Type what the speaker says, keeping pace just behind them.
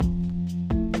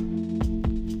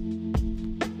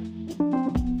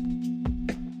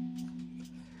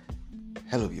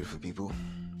Hello, beautiful people.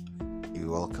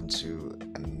 You're welcome to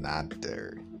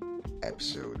another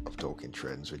episode of Talking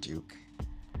Trends with Duke.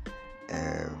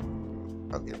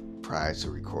 Prior to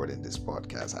recording this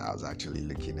podcast, I was actually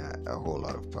looking at a whole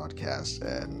lot of podcasts,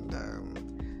 and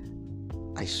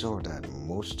I saw that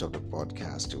most of the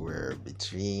podcasts were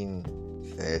between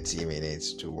 30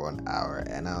 minutes to 1 hour,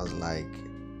 and I was like,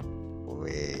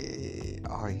 wait,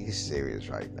 are you serious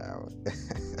right now?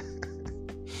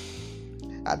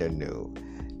 I don't know.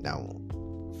 Now,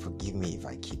 forgive me if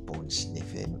I keep on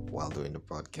sniffing while doing the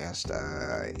podcast.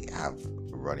 I have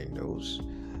a runny nose.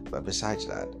 But besides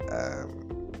that,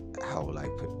 how will I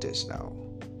put this now?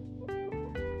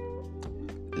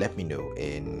 Let me know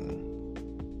in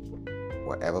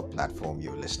whatever platform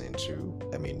you're listening to.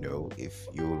 Let me know if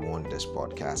you want this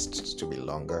podcast to be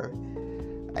longer.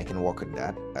 I can work on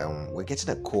that. We're getting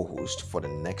a co-host for the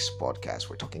next podcast.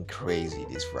 We're talking crazy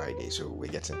this Friday, so we're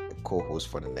getting a co-host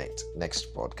for the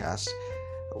next podcast.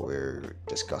 We're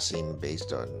discussing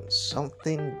based on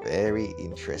something very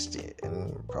interesting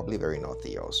and probably very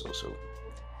naughty also. So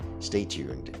stay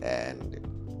tuned and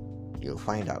you'll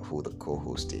find out who the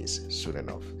co-host is soon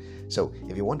enough. So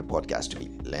if you want the podcast to be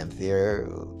lengthier,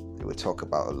 we'll talk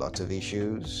about a lot of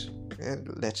issues.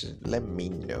 Let me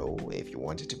know. If you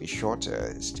want it to be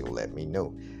shorter, still let me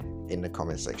know in the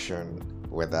comment section,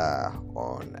 whether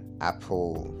on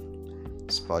Apple,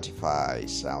 Spotify,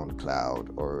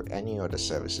 SoundCloud, or any other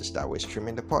services that we're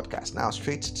streaming the podcast. Now,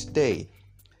 straight to today,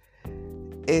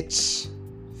 it's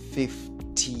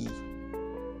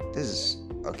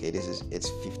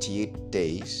 58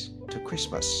 days to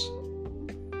Christmas.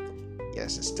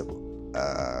 Yes, it's still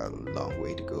a long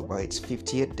way to go, but it's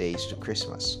 58 days to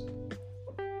Christmas.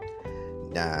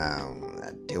 Now,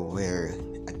 there were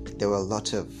a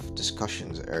lot of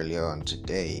discussions earlier on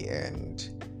today and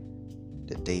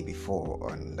the day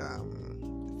before on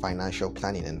financial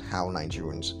planning and how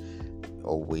Nigerians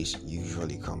always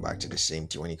usually come back to the same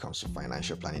thing when it comes to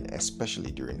financial planning,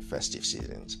 especially during festive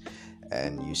seasons.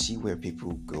 And you see where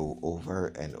people go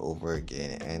over and over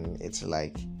again, and it's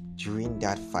like during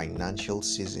that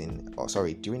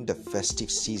during the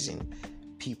festive season,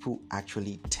 people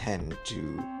actually tend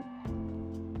to,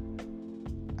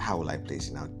 how will I place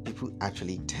it now? People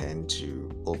actually tend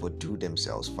to overdo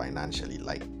themselves financially.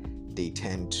 Like, they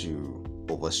tend to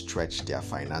overstretch their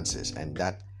finances, and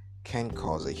that can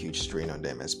cause a huge strain on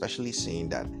them, especially seeing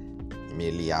that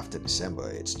immediately after December,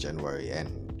 it's January,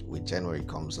 and with January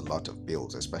comes a lot of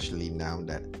bills, especially now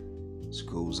that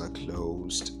schools are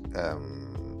closed.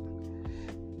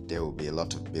 There will be a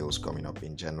lot of bills coming up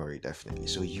in January, definitely.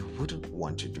 So you wouldn't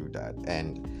want to do that.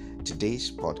 And today's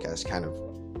podcast kind of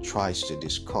tries to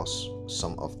discuss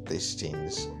some of these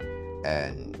things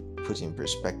and put in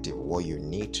perspective what you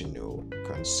need to know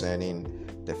concerning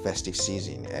the festive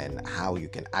season and how you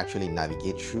can actually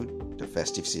navigate through the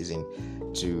festive season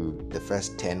to the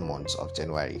first 10 months of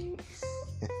January.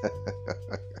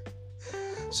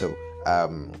 So,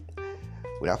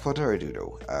 without further ado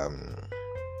though,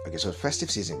 so festive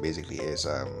season basically is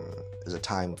a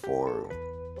time for,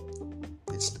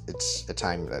 it's a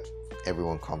time that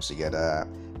everyone comes together.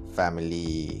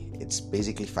 Family, it's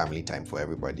basically family time for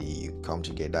everybody. You come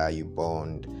together, you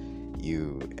bond,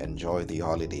 you enjoy the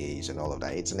holidays and all of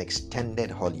that. It's an extended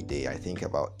holiday, I think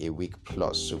about a week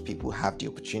plus, so people have the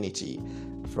opportunity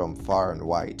from far and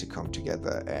wide to come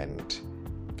together and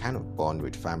kind of bond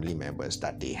with family members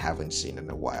that they haven't seen in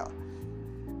a while.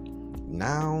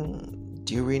 Now,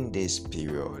 during this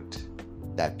period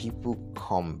that people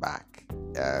come back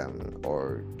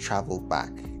or travel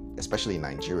back, especially in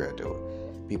Nigeria though,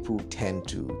 people tend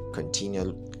to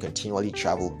continually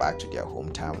travel back to their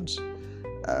hometowns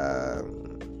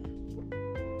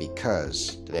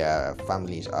because their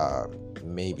families are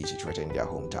maybe situated in their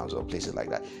hometowns or places like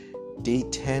that. They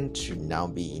tend to now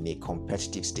be in a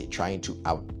competitive state, trying to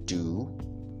outdo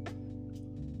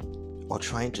or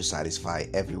trying to satisfy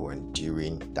everyone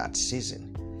during that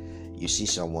season. You see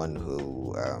someone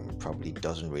who probably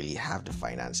doesn't really have the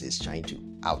finances trying to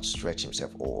outstretch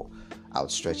himself or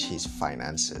outstretch his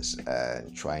finances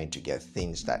and trying to get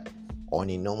things that on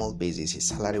a normal basis his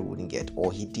salary wouldn't get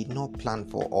or he did not plan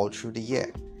for all through the year.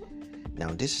 Now,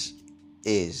 this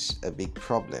is a big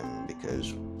problem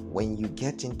because when you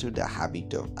get into the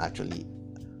habit of actually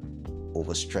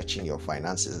overstretching your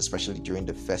finances, especially during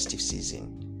the festive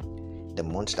season, the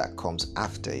month that comes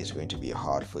after is going to be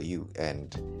hard for you,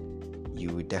 and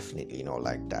you would definitely not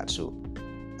like that. So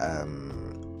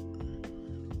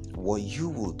what you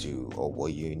will do or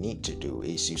what you need to do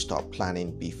is you start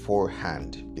planning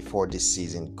beforehand, before this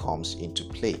season comes into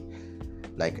play.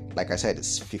 Like I said,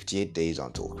 it's 58 days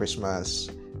until Christmas.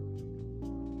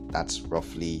 That's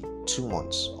roughly 2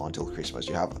 months until Christmas.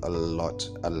 You have a lot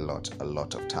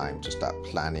of time to start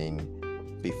planning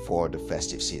before the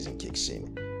festive season kicks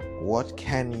in. What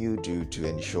can you do to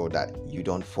ensure that you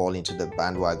don't fall into the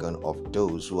bandwagon of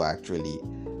those who are actually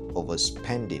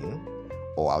overspending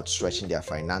or outstretching their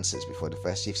finances before the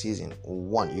festive season?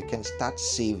 One, you can start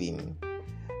saving.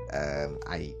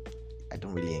 I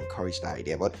don't really encourage that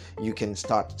idea, but you can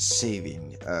start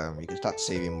saving. You can start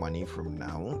saving money from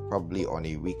now, probably on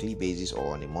a weekly basis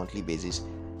or on a monthly basis,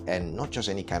 and not just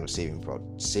any kind of saving, but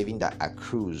saving that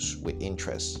accrues with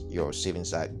interest. Your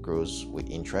savings that grows with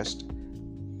interest,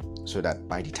 so that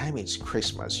by the time it's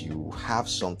Christmas, you have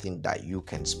something that you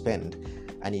can spend,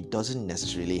 and it doesn't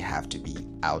necessarily have to be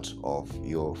out of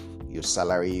your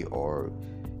salary or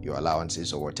your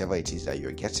allowances or whatever it is that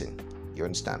you're getting. You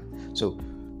understand? So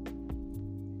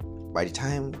by the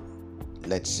time,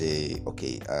 let's say,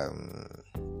 okay,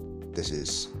 this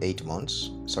is 8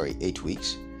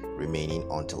 weeks remaining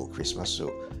until Christmas.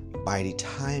 So by the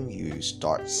time you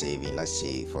start saving, let's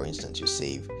say for instance you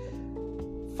save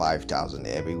 5,000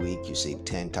 every week, you save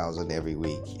 10,000 every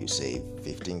week, you save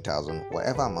 15,000,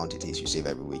 whatever amount it is you save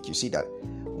every week, you see that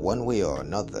one way or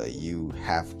another you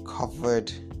have covered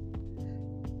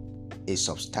a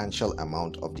substantial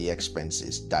amount of the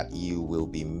expenses that you will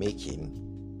be making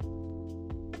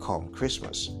come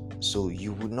Christmas. So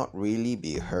you would not really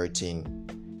be hurting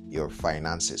your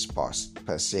finances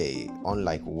per se,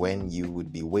 unlike when you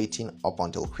would be waiting up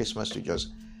until Christmas to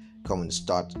just come and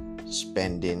start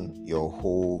spending your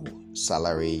whole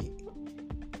salary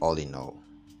all in all.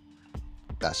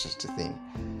 That's just the thing.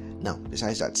 Now,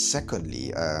 besides that,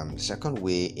 secondly, the second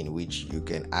way in which you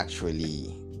can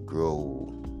actually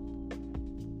grow,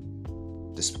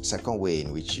 the second way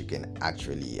in which you can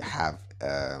actually have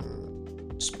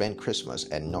spend Christmas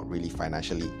and not really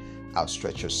financially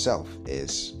outstretch yourself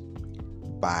is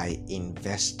by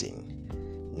investing.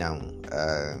 Now,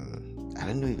 I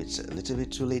don't know if it's a little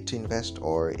bit too late to invest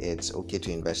or it's okay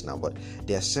to invest now, but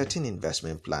there are certain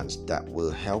investment plans that will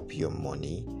help your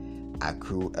money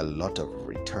accrue a lot of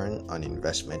return on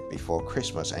investment before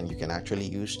Christmas, and you can actually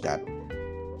use that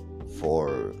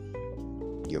for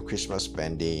your Christmas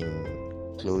spending,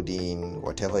 clothing,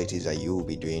 whatever it is that you will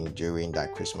be doing during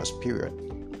that Christmas period.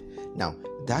 Now,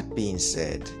 that being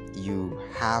said, you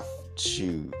have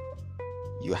to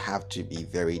be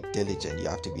very diligent. You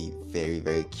have to be very,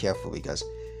 very careful, because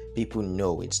people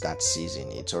know it's that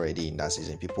season. It's already in that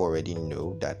season. People already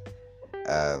know that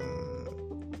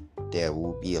there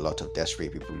will be a lot of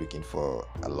desperate people looking for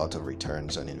a lot of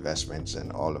returns on investments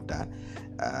and all of that.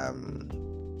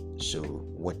 So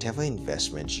whatever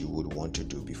investments you would want to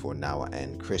do before now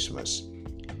and Christmas,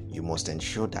 you must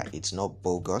ensure that it's not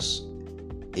bogus,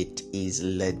 it is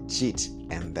legit,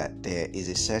 and that there is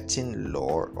a certain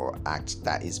law or act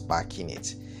that is backing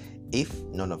it. If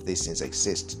none of these things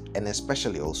exist, and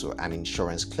especially also an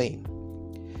insurance claim,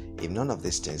 if none of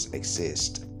these things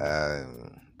exist,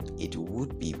 it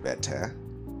would be better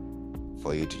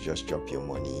for you to just drop your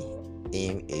money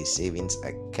in a savings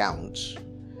account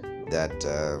that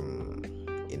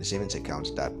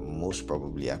most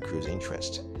probably accrues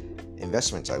interest.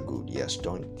 Investments are good, yes,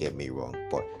 don't get me wrong,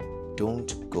 but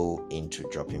don't go into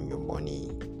dropping your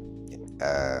money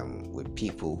with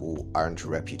people who aren't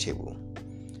reputable,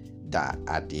 that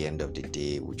at the end of the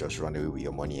day will just run away with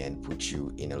your money and put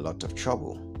you in a lot of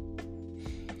trouble.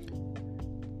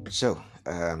 So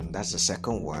that's the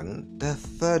second one. The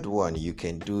third one you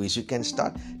can do is you can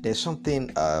start. There's something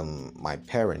my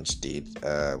parents did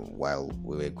while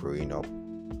we were growing up,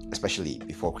 especially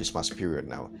before Christmas period.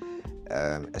 Now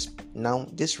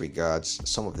this regards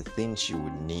some of the things you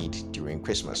would need during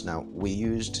Christmas. Now, we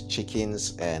used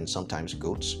chickens and sometimes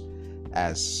goats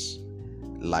as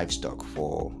livestock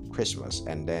for Christmas,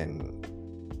 and then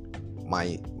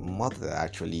my mother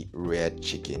actually reared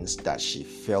chickens that she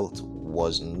felt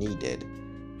was needed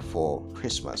for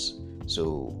Christmas.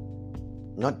 So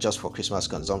not just for Christmas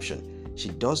consumption, she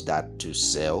does that to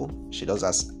sell. She does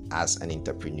as an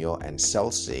entrepreneur and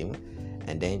sells same,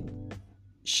 and then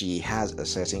she has a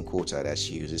certain quota that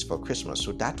she uses for Christmas.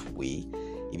 So that way,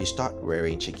 if you start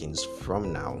rearing chickens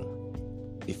from now,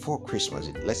 before Christmas,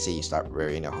 let's say you start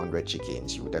rearing 100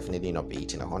 chickens, you will definitely not be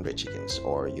eating 100 chickens,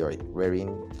 or you're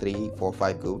rearing 3, 4,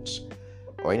 5 goats,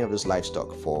 or any of those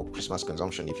livestock for Christmas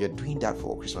consumption. If you're doing that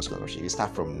for Christmas consumption, you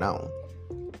start from now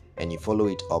and you follow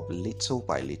it up little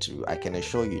by little, I can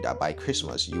assure you that by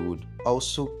Christmas, you would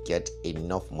also get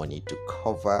enough money to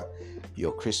cover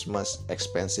your Christmas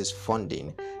expenses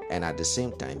funding, and at the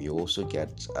same time you also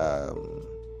get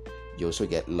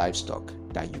livestock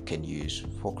that you can use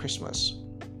for Christmas.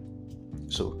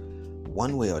 So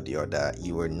one way or the other,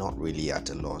 you were not really at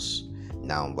a loss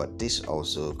now. But this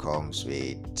also comes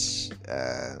with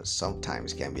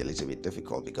sometimes can be a little bit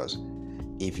difficult, because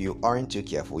if you aren't too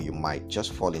careful, you might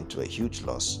just fall into a huge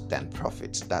loss than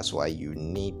profits. That's why you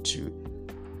need to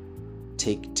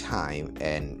take time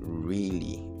and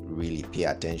really pay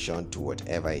attention to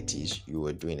whatever it is you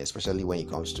are doing, especially when it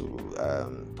comes to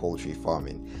poultry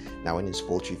farming. Now, when it's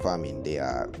poultry farming,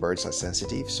 birds are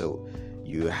sensitive, so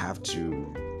you have to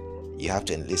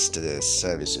enlist the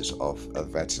services of a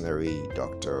veterinary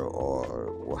doctor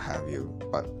or what have you.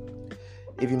 But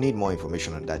if you need more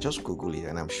information on that, just Google it,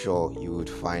 and I'm sure you would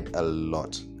find a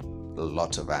lot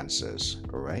of answers.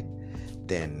 All right.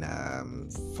 Then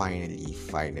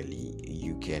finally,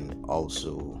 you can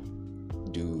also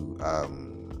do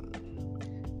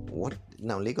what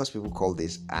now Lagos people call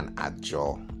this an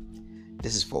ajo.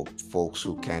 This is for folks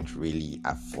who can't really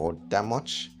afford that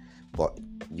much, but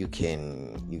you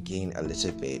gain a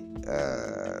little bit.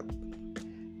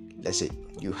 Let's say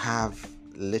you have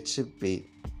little bit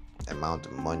amount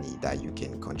of money that you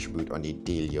can contribute on a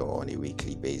daily or on a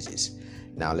weekly basis.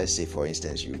 Now, let's say for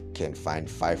instance you can find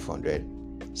 500,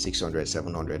 600,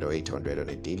 700 or 800 on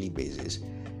a daily basis.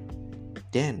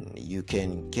 Then you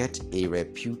can get a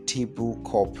reputable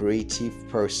cooperative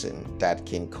person that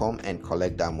can come and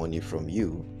collect that money from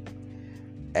you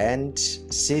and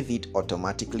save it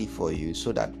automatically for you,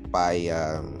 so that by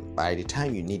the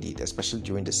time you need it, especially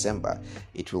during December,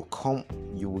 it will come,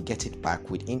 you will get it back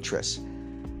with interest.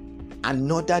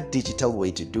 Another digital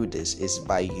way to do this is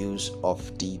by use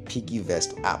of the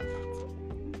PiggyVest app.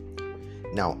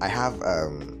 Now,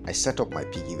 I set up my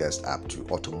PiggyVest app to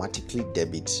automatically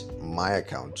debit my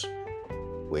account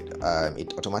with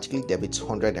it automatically debits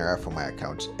 100 naira from my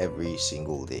account every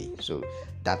single day. So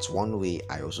that's one way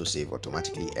I also save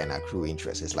automatically and accrue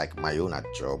interest. It's like my own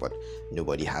job, but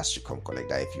nobody has to come collect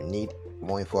that. If you need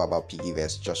more info about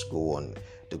PiggyVest, just go on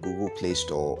the Google Play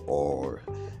Store or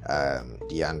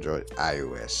the Android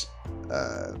iOS,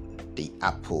 the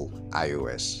Apple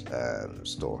iOS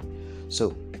store.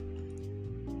 So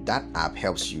that app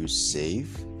helps you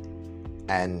save,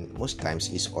 and most times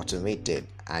it's automated,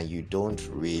 and you don't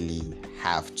really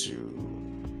have to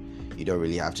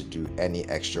do any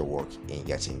extra work in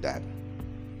getting that.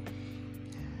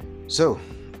 So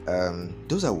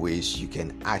those are ways you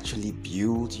can actually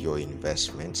build your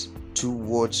investments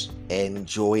towards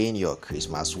enjoying your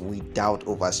Christmas without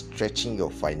overstretching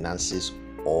your finances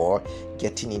or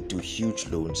getting into huge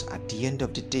loans at the end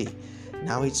of the day.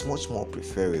 Now, it's much more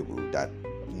preferable that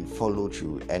you follow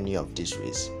through any of these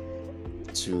ways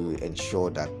to ensure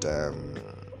that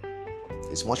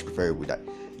it's much preferable that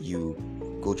you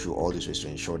go through all these ways to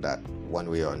ensure that one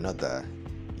way or another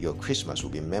your Christmas will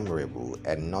be memorable,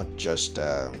 and not just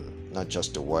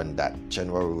the one that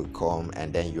January will come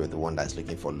and then you're the one that's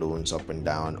looking for loans up and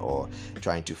down or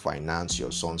trying to finance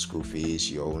your son's school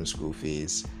fees, your own school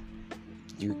fees.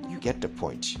 You get the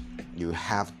point. You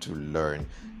have to learn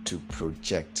to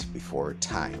project before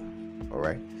time. All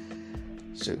right.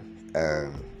 So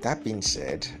that being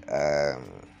said,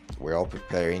 we're all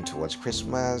preparing towards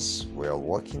Christmas. We're all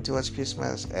working towards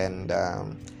Christmas, and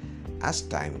as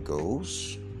time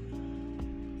goes,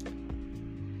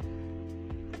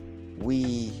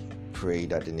 we pray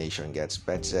that the nation gets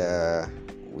better.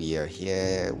 We are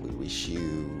here. We wish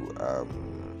you.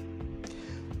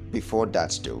 Before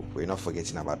that, though, we're not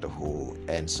forgetting about the whole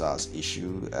EndSARS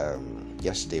issue.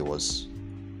 Yesterday was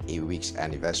a week's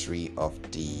anniversary of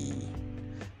the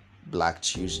Black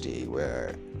Tuesday,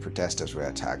 where protesters were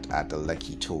attacked at the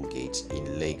Lekki toll gate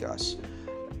in Lagos,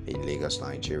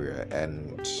 Nigeria,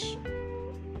 and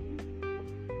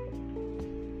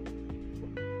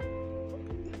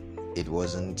it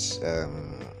wasn't.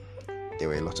 There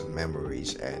were a lot of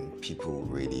memories, and people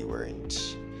really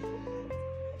weren't.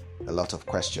 A lot of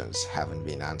questions haven't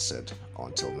been answered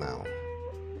until now,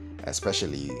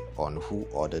 especially on who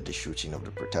ordered the shooting of the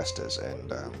protesters,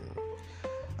 and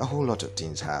a whole lot of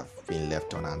things have been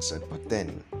left unanswered. But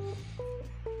then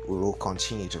we will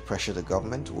continue to pressure the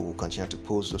government. We will continue to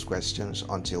pose those questions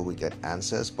until we get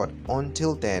answers. But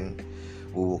until then,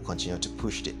 we will continue to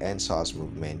push the EndSARS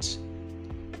movement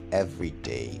every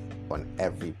day on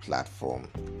every platform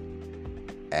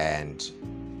and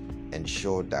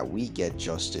ensure that we get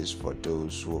justice for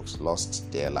those who have lost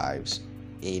their lives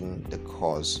in the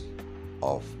cause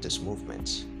of this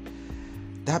movement.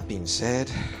 That being said,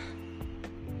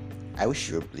 I wish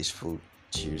you a blissful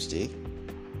Tuesday.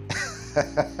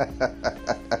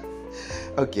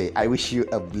 Okay, I wish you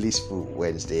a blissful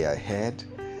Wednesday ahead.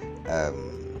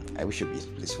 I wish you a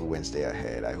blissful Wednesday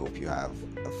ahead. I hope you have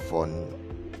a fun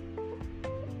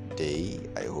day.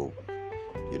 I hope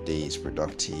your day is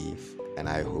productive, and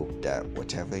I hope that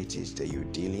whatever it is that you're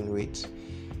dealing with,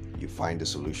 you find the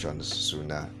solutions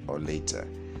sooner or later.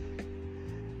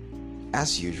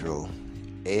 As usual,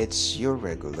 it's your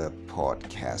regular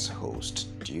podcast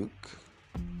host, Duke,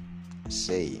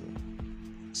 saying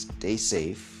stay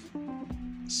safe,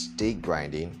 stay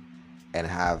grinding, and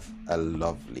have a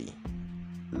lovely,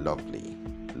 lovely,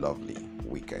 lovely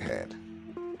week ahead.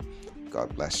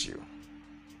 God bless you.